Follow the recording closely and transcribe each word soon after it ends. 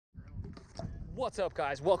What's up,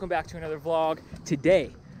 guys? Welcome back to another vlog.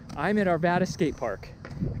 Today I'm at Arvada skate park.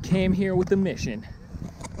 I came here with a mission.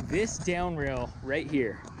 This down rail right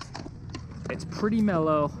here, it's pretty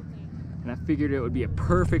mellow, and I figured it would be a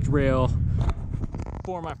perfect rail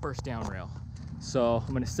for my first down rail. So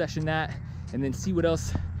I'm gonna session that and then see what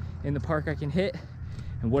else in the park I can hit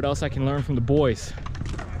and what else I can learn from the boys.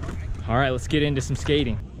 All right, let's get into some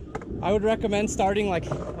skating. I would recommend starting like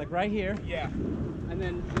right here. Yeah. And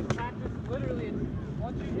then just practice literally,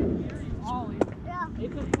 once you hit here, you ollie. Yeah.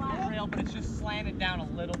 It's a flat rail, but it's just slanted down a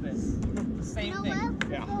little bit. The same thing.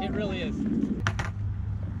 Yeah, it really is.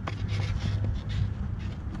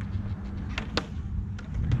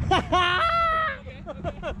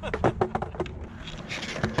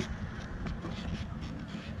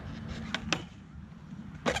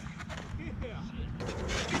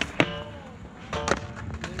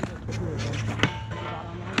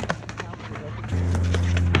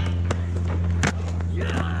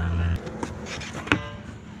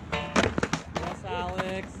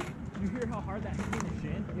 You hear how hard that hit me in the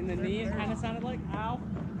shin? In the knee, it kind of sounded like, ow.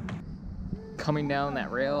 Coming down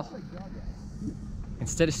that rail,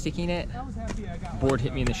 instead of sticking it, board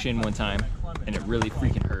hit me in the shin one time, and it really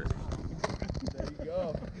freaking hurt. There you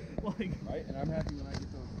go. Right? And I'm happy when I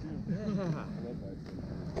get those too. I love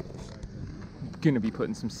that. Gonna be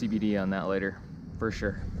putting some CBD on that later, for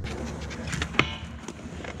sure.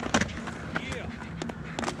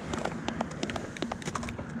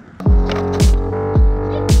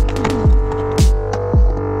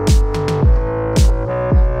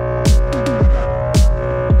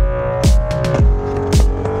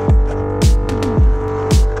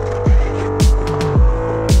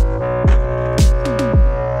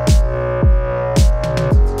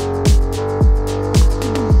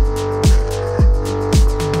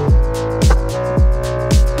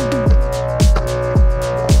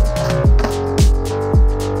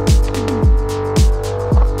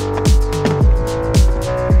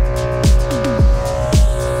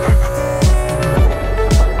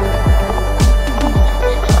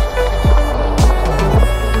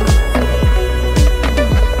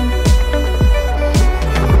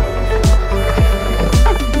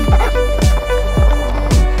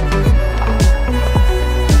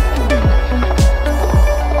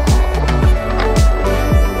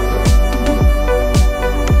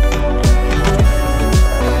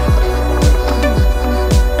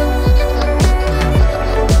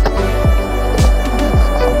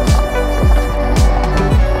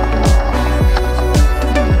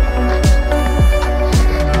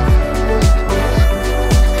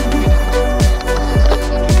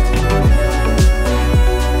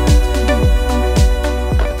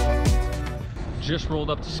 Just rolled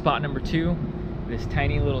up to spot number 2, this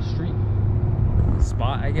tiny little street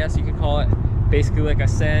spot, I guess you could call it. Basically, like I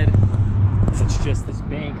said, it's just this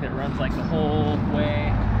bank that runs like the whole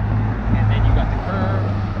way, and then you got the curb.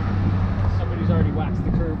 Somebody's already waxed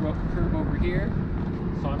the curb over here,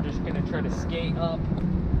 so I'm just gonna try to skate up,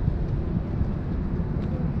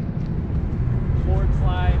 board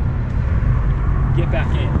slide, get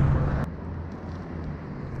back in.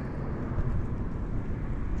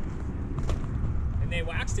 They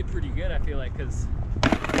waxed it pretty good, I feel like, because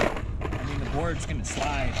I mean the board's gonna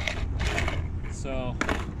slide, so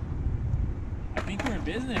I think we're in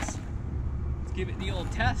business. Let's give it the old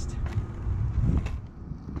test.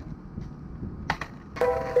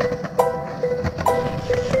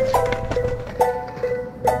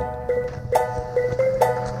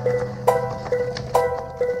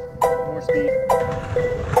 More speed.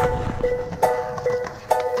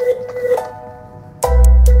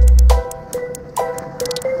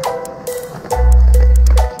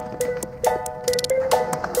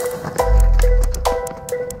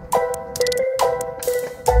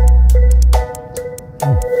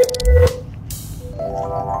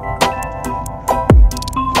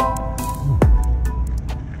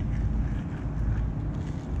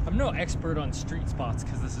 I'm no expert on street spots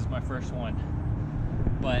because this is my first one,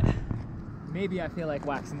 but maybe I feel like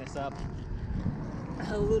waxing this up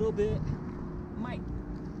a little bit might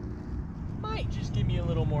just give me a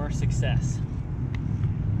little more success.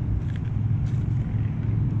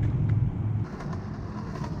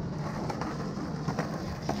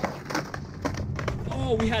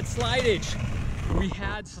 Oh, we had slidage. We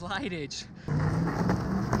had slidage.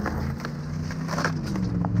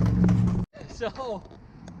 So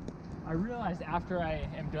I realized after I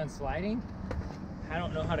am done sliding, I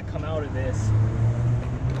don't know how to come out of this.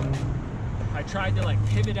 I tried to like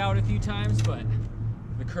pivot out a few times, but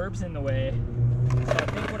the curb's in the way. So I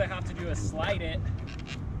think what I have to do is slide it,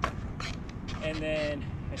 and then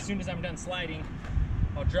as soon as I'm done sliding,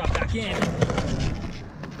 I'll drop back in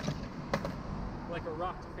like a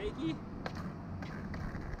rock to fakie.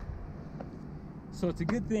 So it's a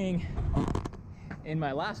good thing in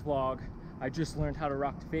my last vlog I just learned how to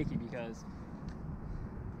rock to fakie, because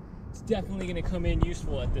it's definitely going to come in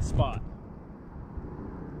useful at this spot.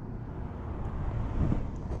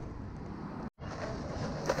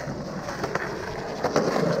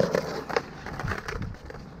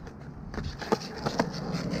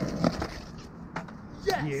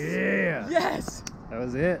 Yes! Yeah! Yes! That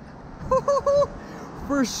was it.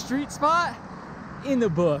 First street spot in the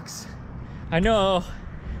books. I know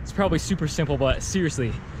it's probably super simple, but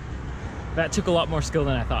seriously, that took a lot more skill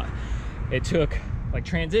than I thought. It took like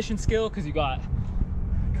transition skill, because you got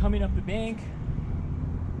coming up the bank,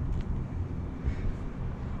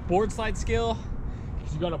 board slide skill,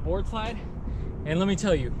 because you got a board slide. And let me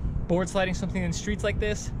tell you, board sliding something in streets like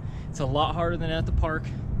this, it's a lot harder than at the park.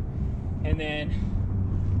 And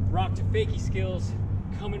then rock to fakie skills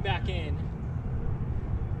coming back in.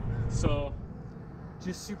 So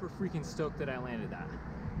just super freaking stoked that I landed that.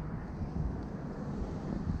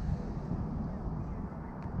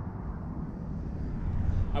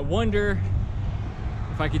 I wonder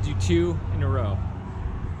if I could do 2 in a row.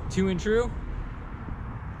 2 and true,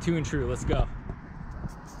 2 and true, let's go.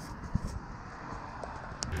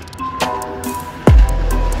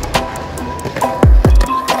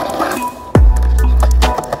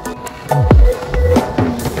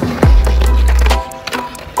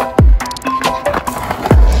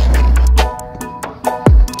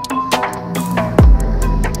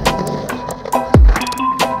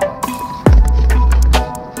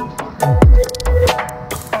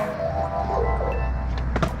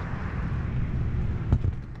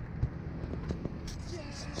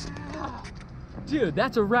 Dude,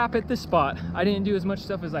 that's a wrap at this spot. I didn't do as much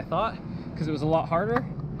stuff as I thought because it was a lot harder,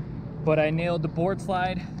 but I nailed the board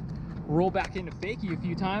slide, roll back into fakie a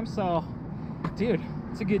few times. So, dude,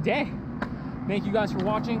 it's a good day. Thank you guys for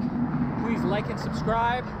watching. Please like and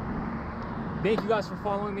subscribe. Thank you guys for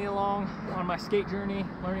following me along on my skate journey,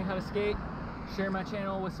 learning how to skate. Share my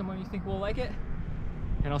channel with someone you think will like it.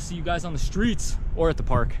 And I'll see you guys on the streets or at the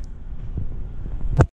park.